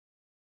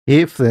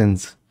Hey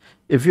friends,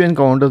 if you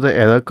encounter the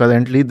error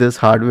currently this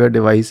hardware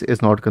device is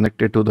not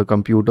connected to the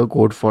computer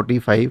code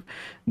 45,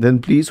 then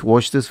please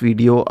watch this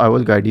video. I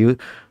will guide you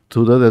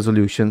through the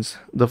resolutions.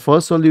 The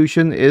first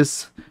solution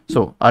is,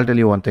 I'll tell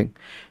you one thing.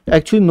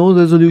 Actually, no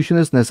resolution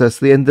is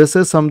necessary, and this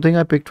is something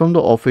I picked from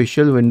the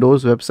official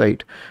Windows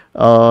website,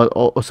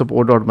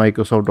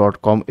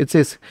 support.microsoft.com. It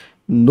says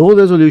no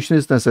resolution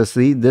is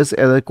necessary. This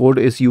error code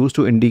is used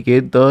to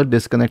indicate the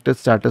disconnected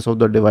status of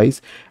the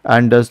device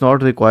and does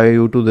not require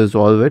you to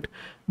resolve it.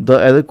 The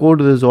error code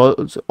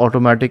resolves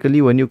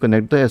automatically when you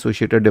connect the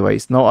associated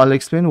device. Now I'll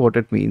explain what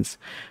it means.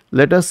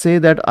 Let us say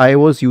that I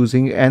was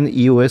using an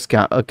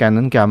a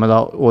Canon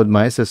camera with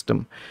my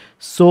system.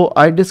 So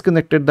I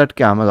disconnected that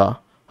camera.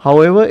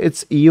 However,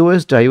 its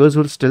EOS drivers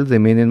will still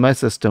remain in my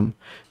system.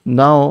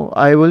 Now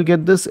I will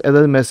get this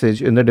error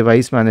message in the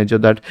device manager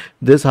that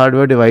this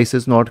hardware device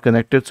is not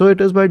connected. So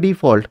it is by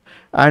default.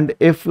 And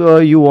if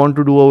you want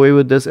to do away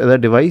with this error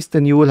device,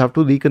 then you will have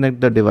to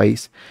reconnect the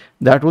device.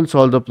 That will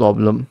solve the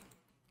problem.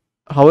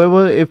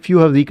 However, if you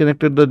have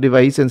reconnected the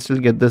device and still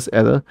get this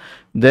error,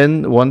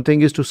 then one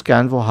thing is to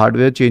scan for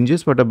hardware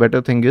changes, but a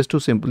better thing is to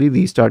simply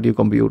restart your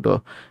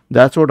computer.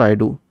 That's what I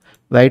do.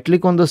 Right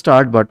click on the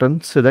start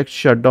button, select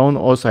shutdown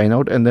or sign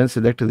out, and then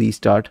select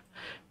restart.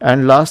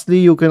 And lastly,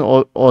 you can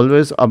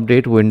always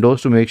update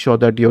Windows to make sure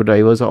that your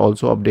drivers are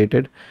also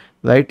updated.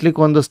 Right click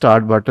on the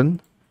start button,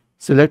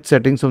 select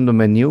settings from the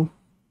menu,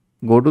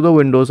 go to the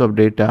Windows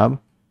Update tab,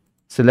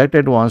 select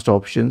advanced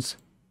options,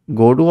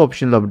 go to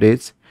optional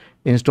updates,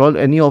 install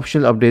any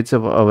optional updates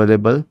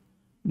available,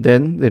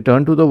 then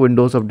return to the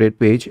Windows Update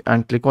page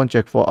and click on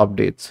check for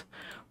updates.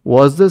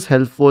 Was this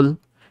helpful?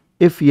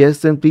 If yes,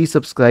 then please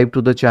subscribe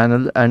to the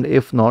channel, and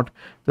if not,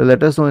 then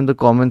let us know in the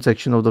comment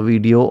section of the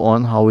video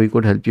on how we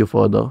could help you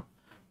further.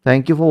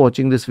 Thank you for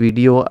watching this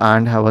video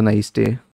and have a nice day.